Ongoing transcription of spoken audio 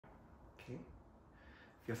okay?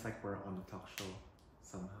 Feels like we're on a talk show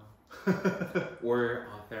somehow. Or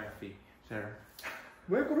on therapy. Sure.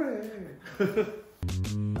 왜 그래?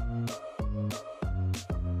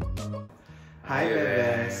 Hi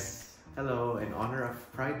bebes! Hello, in honor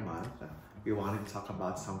of Pride Month, we wanted to talk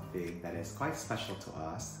about something that is quite special to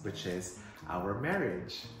us, which is our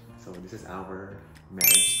marriage. So this is our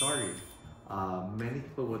marriage story. Many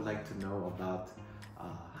people would like to know about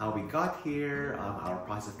how we got here, our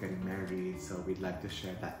process of getting married, so we'd like to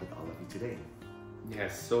share that with all of you today.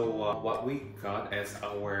 Yes, so what we got as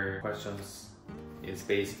our questions is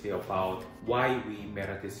basically about why we made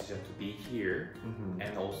a decision to be here,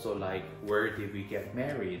 and also like where did we get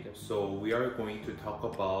married. So we are going to talk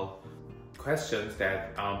about questions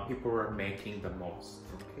that people are making the most.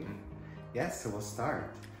 Okay. Yes, so we'll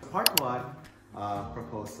start. Part 1,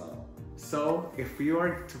 proposal. So if we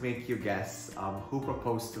were to make you guess who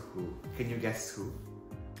proposed to who, can you guess who?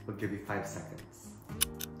 We'll give you 5 seconds.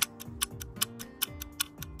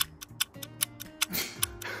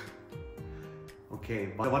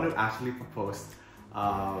 Okay, but the one who actually proposed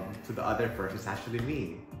to the other person is actually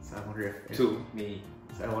me. So I wonder if me.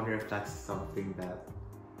 So I wonder if that's something that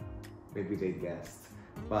maybe they guessed.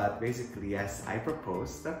 But basically, yes, I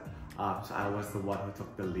proposed. So I was the one who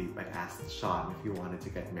took the leap and asked Sean if he wanted to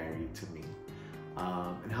get married to me.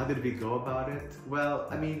 And how did we go about it? Well,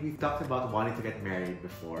 I mean, we've talked about wanting to get married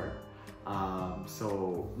before.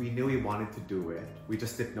 So we knew we wanted to do it. We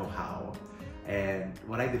just didn't know how. And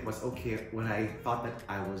what I did was, okay, when I thought that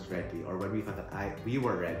I was ready, or when we thought that we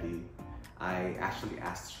were ready, I actually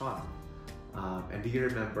asked Sean. And do you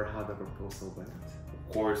remember how the proposal went?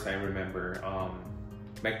 Of course, I remember.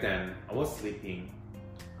 Back then, I was sleeping.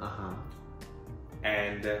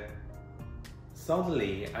 And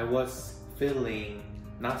suddenly, I was feeling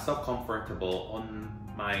not so comfortable on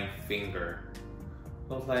my finger.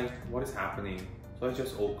 I was like, what is happening? So I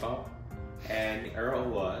just woke up, and Earl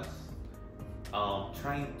was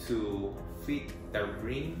trying to fit the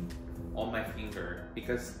ring on my finger,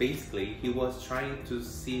 because basically he was trying to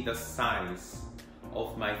see the size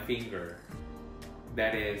of my finger,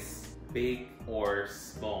 that is big or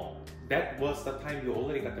small. That was the time you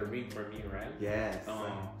already got the ring for me, right? Yes.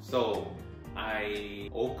 So I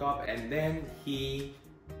woke up, and then he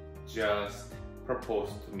just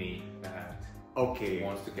proposed to me that he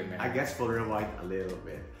wants to get married. I guess we'll rewind a little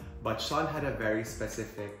bit. But Sean had a very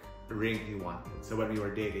specific ring he wanted. So when we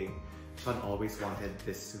were dating, Sean always wanted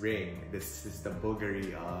this ring. This is the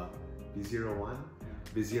Bulgari B01?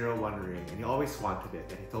 B01 ring. And he always wanted it.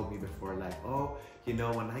 And he told me before, like, oh, you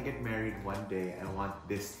know, when I get married one day, I want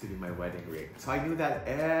this to be my wedding ring. So I knew that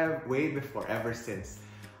way before, ever since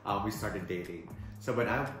we started dating. So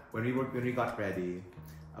when we got ready,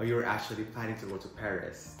 we were actually planning to go to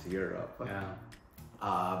Paris, to Europe. Yeah.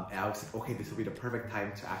 And I was like, okay, this will be the perfect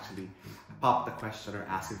time to actually pop the question or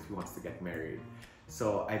ask him if he wants to get married.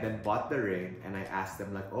 So I then bought the ring, and I asked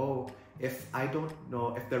them like, oh, if I don't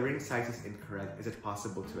know, if the ring size is incorrect, is it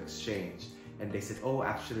possible to exchange? And they said, oh,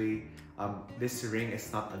 actually, this ring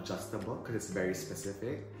is not adjustable because it's very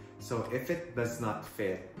specific. So if it does not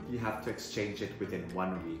fit, you have to exchange it within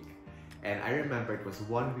 1 week. And I remember it was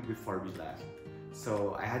 1 week before we left.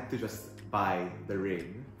 So I had to just buy the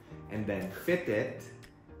ring and then fit it.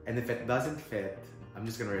 And if it doesn't fit, I'm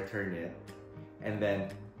just gonna return it and then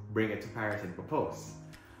bring it to Paris and propose.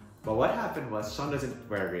 But what happened was Sean doesn't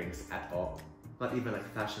wear rings at all. Not even like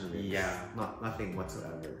fashion rings. Yeah. Nothing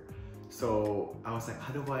whatsoever. So I was like,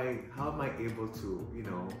 how am I able to, you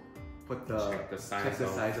know, check the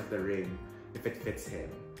size of the ring if it fits him?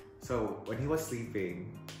 So when he was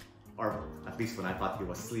sleeping, or at least when I thought he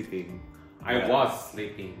was sleeping, I was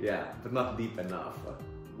sleeping. Yeah, but not deep enough.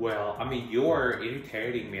 Well, I mean, you're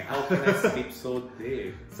irritating me. How can I sleep so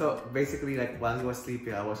deep? So basically, like while he was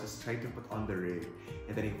sleeping, I was just trying to put on the ring,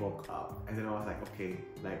 and then he woke up, and then I was like, okay,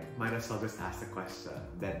 like might as well just ask the question.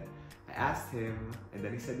 Then I asked him, and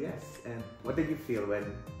then he said yes. And what did you feel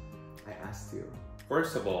when I asked you?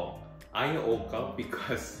 First of all, I woke up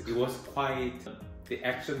because it was quite, the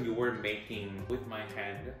action you were making with my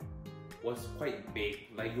hand was quite big.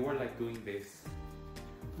 Like you were like doing this.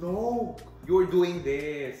 No! You were doing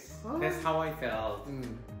this. Huh? That's how I felt.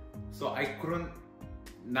 So I couldn't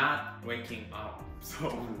not waking up.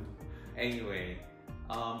 So anyway,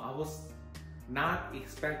 I was not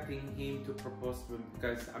expecting him to propose to me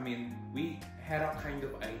because, I mean, we had a kind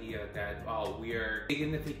of idea that, wow, we are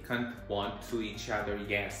significant one to each other,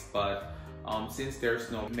 yes, but since there's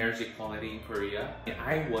no marriage equality in Korea,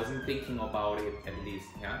 I wasn't thinking about it at least,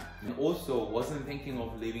 yeah? And also wasn't thinking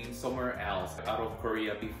of living somewhere else out of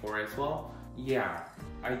Korea before as well. Yeah,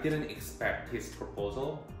 I didn't expect his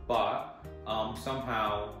proposal, but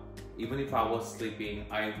somehow, even if I was sleeping,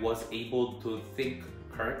 I was able to think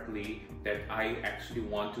correctly that I actually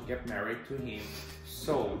want to get married to him.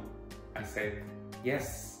 So I said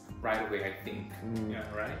yes right away, I think. Yeah,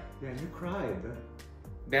 right? Yeah, you cried.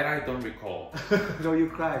 That I don't recall. No, you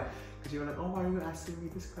cried. Because you were like, oh, why are you asking me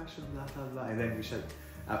this question, blah, blah, blah. And then you should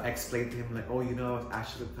explain to him like, oh, you know, I was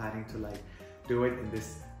actually planning to like do it in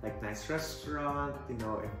this like nice restaurant, you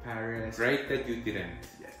know, in Paris. Great that you didn't.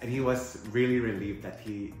 And he was really relieved that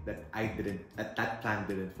that plan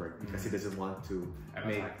didn't work because he doesn't want to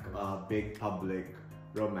make a big public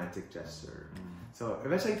romantic gesture. So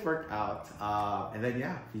eventually it worked out, and then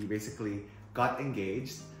yeah, he basically got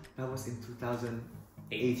engaged. That was in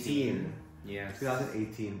 2018. Yes.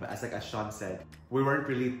 2018. But as Sean said, we weren't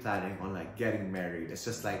really planning on like getting married. It's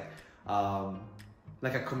just like a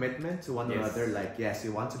commitment to one another. Like, yes, we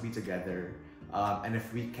want to be together, and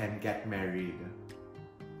if we can get married,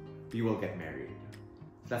 we will get married.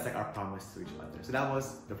 So that's like our promise to each other. So that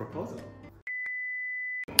was the proposal.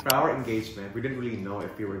 For our engagement, we didn't really know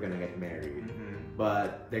if we were gonna get married.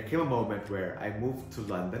 But there came a moment where I moved to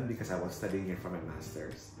London because I was studying here for my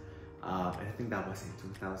master's. And I think that was in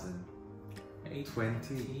 2020.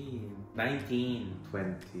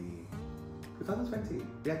 2020.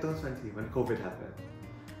 Yeah, 2020, when COVID happened.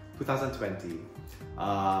 2020.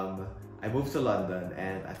 I moved to London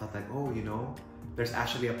and I thought like, oh, you know, there's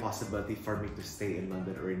actually a possibility for me to stay in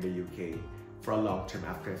London or in the UK for a long term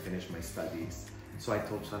after I finish my studies. So I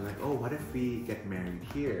told Sean like, oh, what if we get married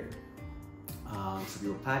here? So we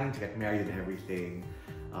were planning to get married and everything,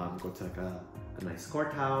 go to like a nice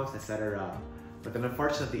courthouse, etc. But then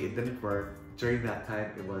unfortunately it didn't work. During that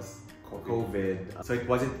time it was COVID. So it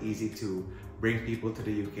wasn't easy to bring people to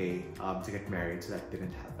the UK to get married, so that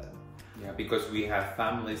didn't happen. Yeah, because we have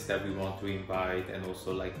families that we want to invite, and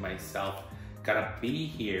also like myself gotta be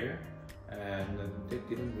here, and it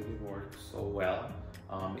didn't really work so well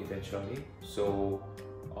eventually. So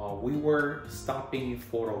we were stopping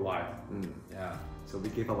for a while. Yeah. So we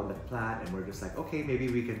gave up on the plan and we're just like, okay, maybe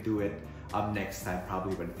we can do it next time,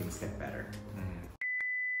 probably when things get better.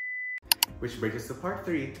 Which brings us to part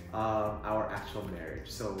 3, our actual marriage.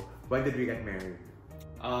 So when did we get married?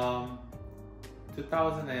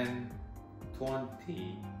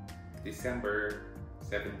 2020, December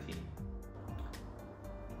 17.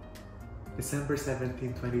 December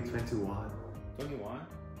 17, 2021. 21?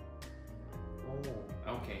 Oh,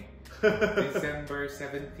 okay. December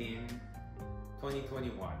 17,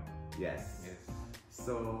 2021. Yes.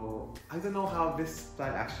 So I don't know how this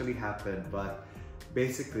plan actually happened, but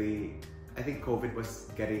basically I think COVID was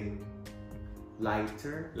getting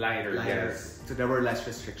lighter. Yes. So there were less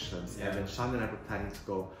restrictions, and then Sean and I were planning to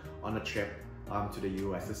go on a trip to the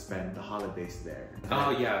US to spend the holidays there.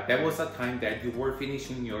 Oh yeah, that was a time that you were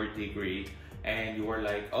finishing your degree and you were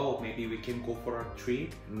like, oh, maybe we can go for a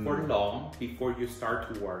trip for long before you start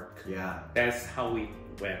to work. Yeah. That's how it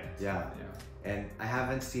went. Yeah. And I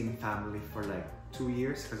haven't seen family for like 2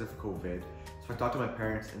 years because of COVID. So I talked to my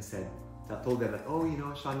parents and told them that, oh, you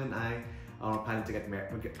know, Sean and I are planning to get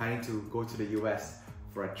married, we're planning to go to the US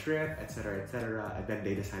for a trip, etc., etc. And then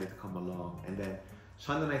they decided to come along. And then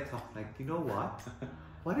Sean and I talked like, you know what?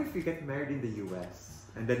 What if we get married in the US?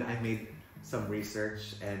 And then I made some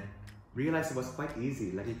research and realized it was quite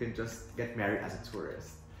easy. Like you can just get married as a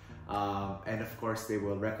tourist. And of course they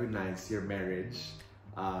will recognize your marriage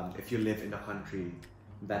if you live in a country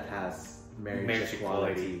that has marriage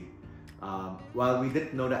equality. While we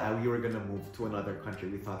didn't know that we were gonna move to another country,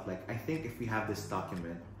 we thought like, I think if we have this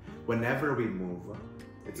document, whenever we move,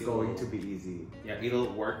 it's going to be easy. Yeah,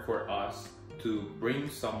 it'll work for us to bring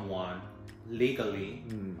someone legally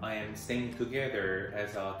and staying together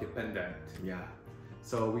as a dependent. Yeah.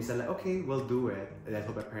 So we said like, okay, we'll do it. And I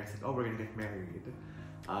told my parents like, oh, we're gonna get married.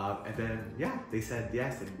 And then yeah, they said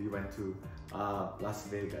yes, and we went to Las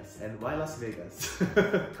Vegas. And why Las Vegas?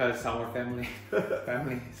 Because our family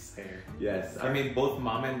is there. Yes. I mean, both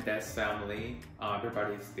mom and dad's family,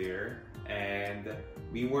 everybody's there. And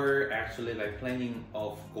we were actually like planning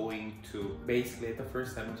of going to, basically the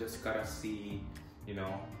first time we just gotta see, you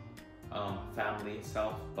know, family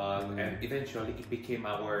itself, but and eventually it became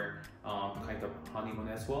our kind of honeymoon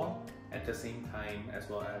as well, at the same time as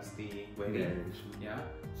well as the wedding. Yeah.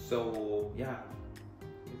 So yeah,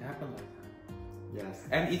 it happened like that. Yes.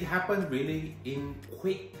 And it happened really in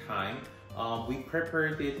quick time. We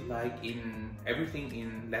prepared it like in everything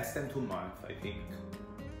in less than 2 months, I think.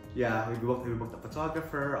 Yeah, we booked a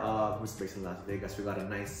photographer who's based in Las Vegas. We got a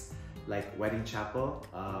nice like wedding chapel,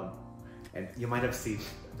 and you might have seen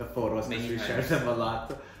the photos because we shared them a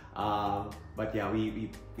lot But yeah,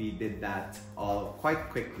 we did that all quite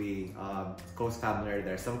quickly. Close family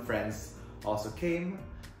there. Some friends also came,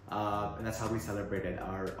 and that's how we celebrated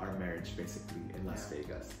our marriage basically in Las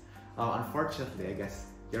Vegas. Unfortunately, I guess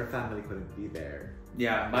your family couldn't be there.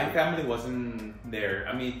 Yeah, my family wasn't there.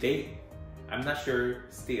 I mean, I'm not sure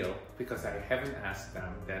still because I haven't asked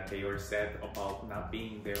them that they were sad about not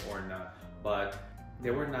being there or not. But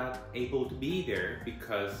they were not able to be there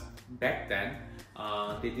because back then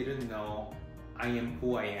they didn't know I am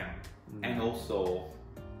who I am. And also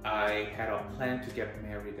I had a plan to get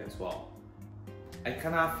married as well. I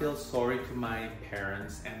kind of feel sorry to my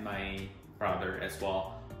parents and my brother as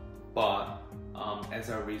well. But as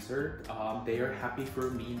a result, they are happy for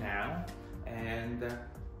me now. And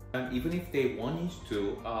even if they wanted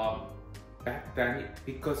to, back then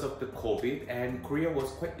because of the COVID and Korea was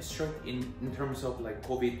quite strict in terms of like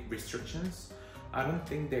COVID restrictions, I don't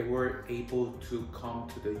think they were able to come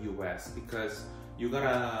to the US because you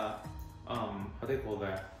gotta how do they call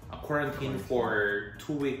that? A quarantine for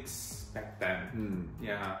 2 weeks back then.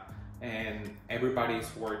 Yeah, and everybody's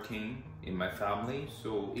working in my family,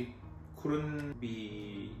 so it couldn't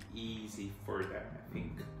be easy for them, I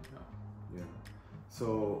think. Yeah.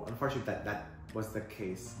 So unfortunately that was the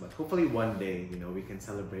case, but hopefully one day, you know, we can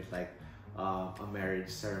celebrate like a marriage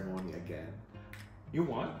ceremony again. You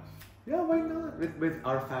want? Yeah, why not? With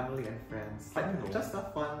our family and friends. Like, just a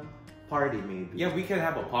fun party maybe. Yeah, we can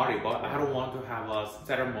have a party, but I don't want to have a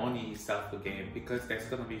ceremony itself again because there's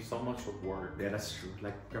gonna be so much of work. Yeah, that's true.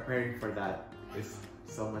 Like preparing for that is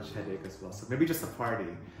so much headache as well. So maybe just a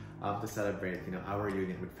party to celebrate, you know, our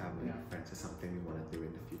union with family and friends is something we want to do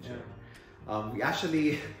in the future. We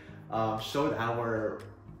actually showed our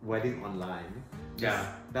wedding online. Yeah.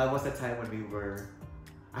 That was the time when we were...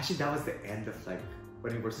 Actually, that was the end of like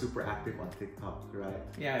when we were super active on TikTok, right?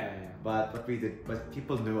 Yeah. But what we did, but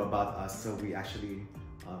people knew about us, so we actually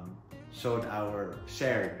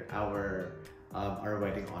shared our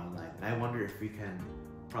wedding online. And I wonder if we can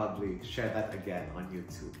probably share that again on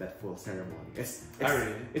YouTube, that full ceremony.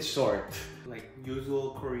 It's short. Like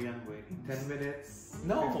usual Korean weddings. 10 minutes?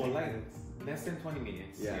 No, 15 like minutes. less than 20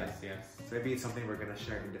 minutes. Yeah. Yes. So maybe it's something we're gonna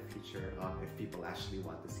share in the future if people actually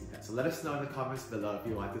want to see that. So let us know in the comments below if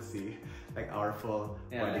you want to see like our full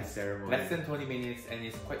wedding ceremony. Less than 20 minutes and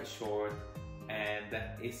it's quite short and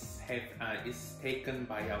it's taken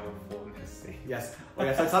by our phone. Yes. Oh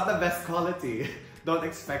yeah, so it's not the best quality. Don't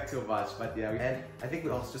expect too much, but yeah. And I think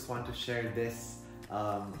we also just want to share this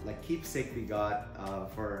like keepsake we got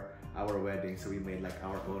for our wedding, so we made like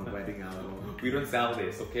our own wedding album. We don't sell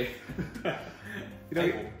this, okay? You know,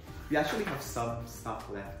 we actually have some stock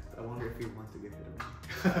left. I wonder if we want to give it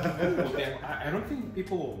away. I don't think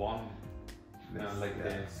people will want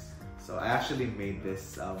this. So I actually made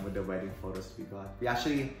this with the wedding photos we got. We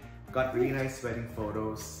actually got really nice wedding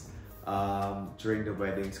photos during the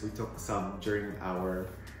wedding. So we took some during our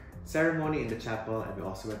ceremony in the chapel, and we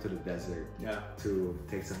also went to the desert to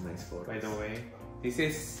take some nice photos. By the way, this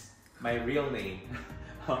is my real name.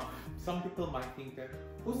 Some people might think that,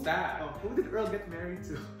 who's that? Who did Earl get married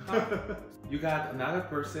to? You got another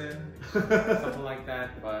person, something like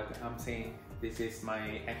that, but I'm saying this is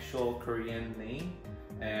my actual Korean name,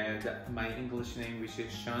 and my English name, which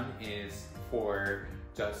is Sean, is for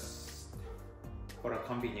a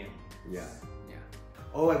convenient. Yeah.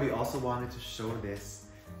 Oh, and we also wanted to show this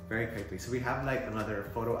very quickly. So we have like another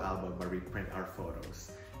photo album where we print our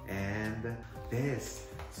photos, and this.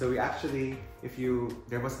 So we actually,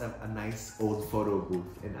 there was a nice old photo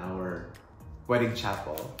booth in our wedding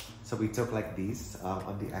chapel. So we took like these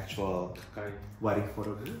on the actual wedding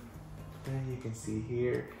photo booth. And you can see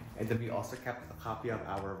here. And then we also kept a copy of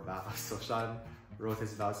our vows. So Sean wrote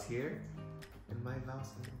his vows here. And my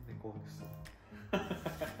vows, here.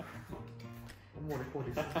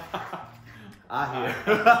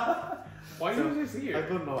 Why is this here? I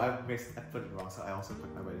don't know, I put it wrong. So I also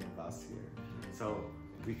put my wedding vows here. So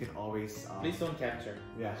we can always... please don't capture.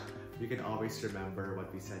 Yeah, we can always remember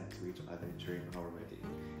what we said to each other during our wedding.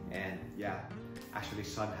 And yeah, actually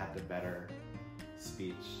Sean had the better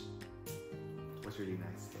speech. It was really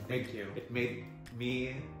nice. Thank you. It made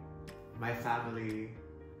me, my family,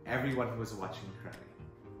 everyone who was watching cry.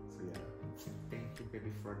 So yeah, thank you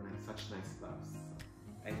baby for such nice vows.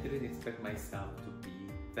 I didn't expect myself to be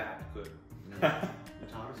that good.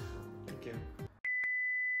 Thank you.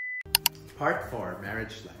 Part 4,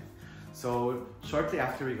 marriage life. So shortly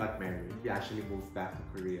after we got married, we actually moved back to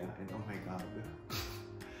Korea, and oh my god,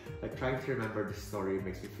 like trying to remember the story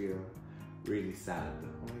makes me feel really sad.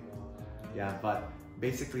 Oh my god. Yeah, but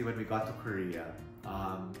basically when we got to Korea,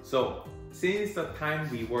 So since the time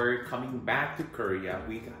we were coming back to Korea,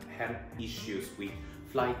 we had issues with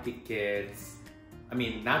flight tickets. I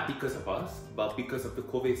mean, not because of us, but because of the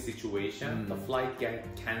COVID situation. The flight gets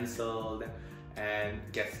cancelled,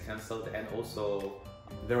 and also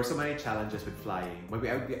there were so many challenges with flying. But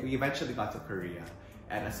we eventually got to Korea,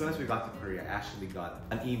 and as soon as we got to Korea, I actually got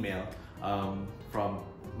an email from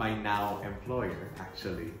my now employer,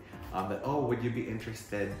 actually, that, oh, would you be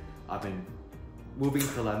interested in moving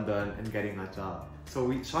to London and getting a job? So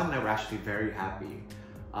Sean and I were actually very happy.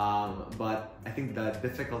 But I think the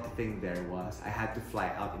difficult thing there was I had to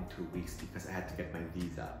fly out in 2 weeks because I had to get my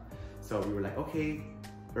visa. So we were like, okay,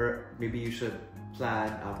 or maybe you should plan,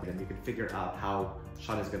 and we can figure out how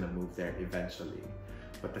Sean is gonna move there eventually.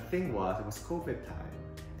 But the thing was, it was COVID time,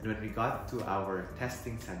 and when we got to our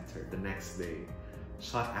testing center the next day,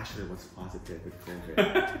 Sean actually was positive with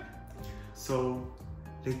COVID. So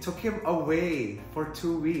they took him away for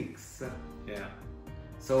 2 weeks. yeah.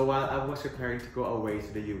 So while I was preparing to go away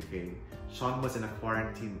to the UK, Sean was in a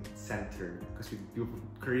quarantine center because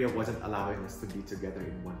Korea wasn't allowing us to be together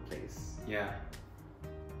in one place. Yeah.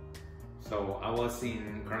 So I was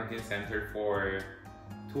in quarantine center for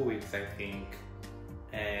 2 weeks, I think.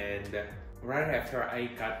 And right after I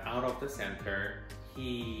got out of the center,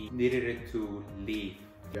 he needed to leave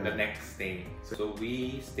the next day. So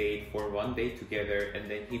we stayed for 1 day together, and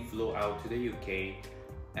then he flew out to the UK.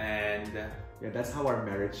 And yeah, that's how our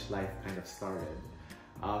marriage life kind of started.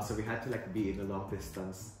 So we had to be in a long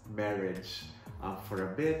distance marriage for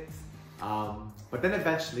a bit. But then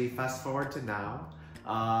eventually, fast forward to now,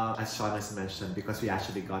 as Sean has mentioned, because we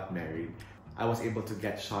actually got married, I was able to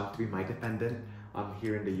get Sean to be my dependent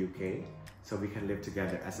here in the UK, so we can live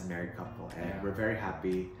together as a married couple. And we're very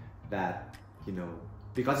happy that,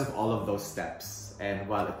 because of all of those steps, and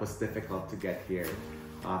while it was difficult to get here,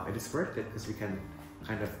 it is worth it because we can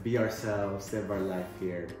kind of be ourselves, live our life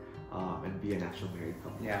here, and be an actual married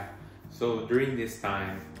couple. Yeah. So during this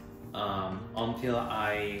time, until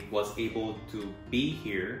I was able to be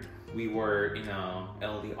here, we were in a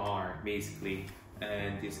LDR basically,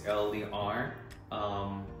 and this LDR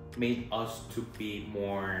made us to be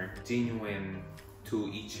more genuine to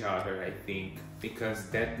each other, I think, because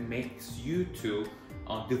that makes you to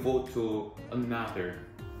devote to another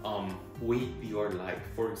with your life.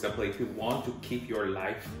 For example, if you want to keep your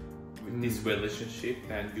life with this relationship,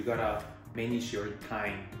 then you gotta manage your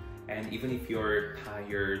time. And even if you're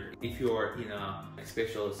tired, if you're in a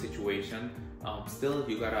special situation, still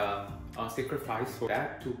you gotta sacrifice for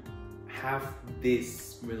that to have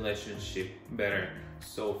this relationship better.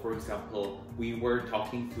 So for example, we were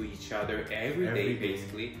talking to each other every day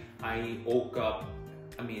basically. I woke up,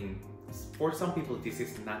 for some people this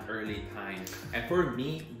is not early time, and for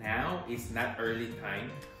me now it's not early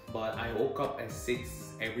time, but I woke up at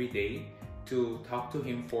 6 every day to talk to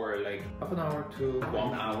him for half an hour to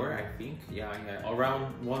 1 hour, I think. Yeah,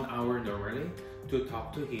 around 1 hour normally to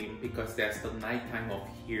talk to him, because that's the nighttime of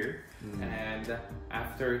here. And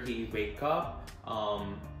after he wake up,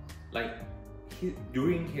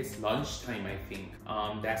 during his lunchtime, I think,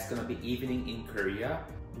 that's gonna be evening in Korea,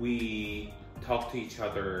 we talk to each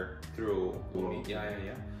other through for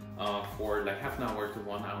half an hour to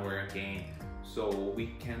 1 hour again, so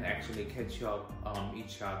we can actually catch up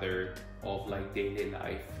each other of daily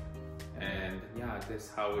life. And yeah, that's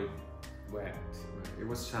how it went. It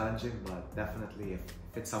was challenging, but definitely if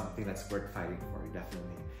it's something that's worth fighting for, you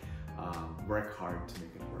definitely work hard to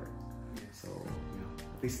make it work. So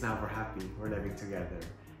at least now we're happy, we're living together,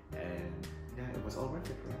 and yeah, it was all worth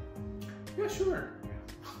it, right? Yeah, sure.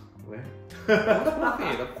 Where?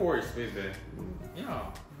 Okay, of course, baby.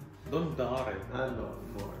 Yeah, don't doubt it. No, of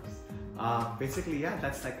course. Basically, yeah,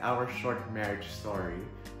 that's our short marriage story.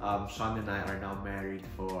 Sean and I are now married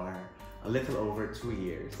for a little over 2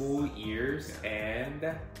 years. 2 years and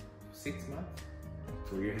 6 months?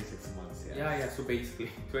 2 years and 6 months, yeah. Yeah, so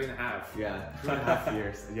basically 2.5. Yeah, 2.5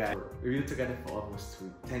 years. Yeah, we've been together for almost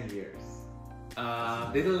 10 years.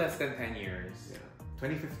 Little less than 10 years. Yeah,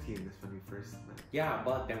 2015 is when we first met. Yeah,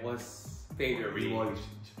 but that was February.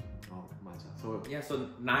 So yeah, so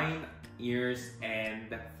 9 years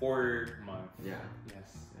and 4 months. Yeah.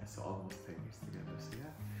 Yes. Yeah, so almost 10 years together. So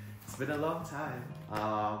yeah, it's been a long time.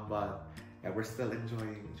 But yeah, we're still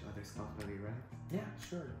enjoying each other's company, right? Yeah,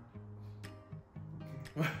 sure.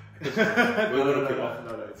 No,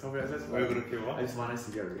 it's okay. I just want to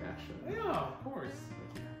see your reaction. Yeah, of course.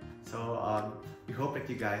 So we hope that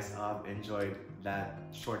you guys enjoyed that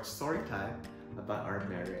short story time about our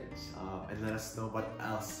marriage, and let us know what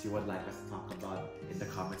else you would like us to talk about in the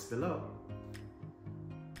comments below.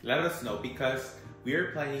 Let us know, because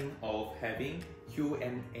we're planning of having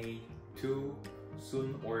Q&A too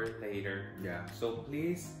soon or later. Yeah. So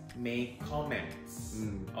please make comments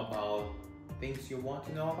about things you want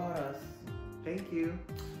to know about us. Thank you.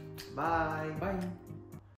 Bye. Bye.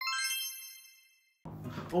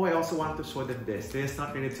 Oh, I also want to show them this. This is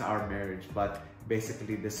not related to our marriage, but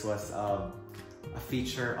basically this was a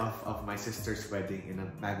feature of my sister's wedding in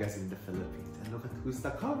a magazine in the Philippines. And look at who's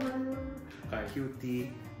the cover.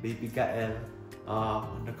 Cutie, baby Gael,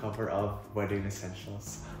 on the cover of Wedding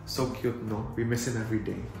Essentials. So cute, no? We miss him every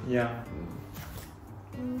day. Yeah.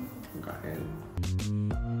 Gael.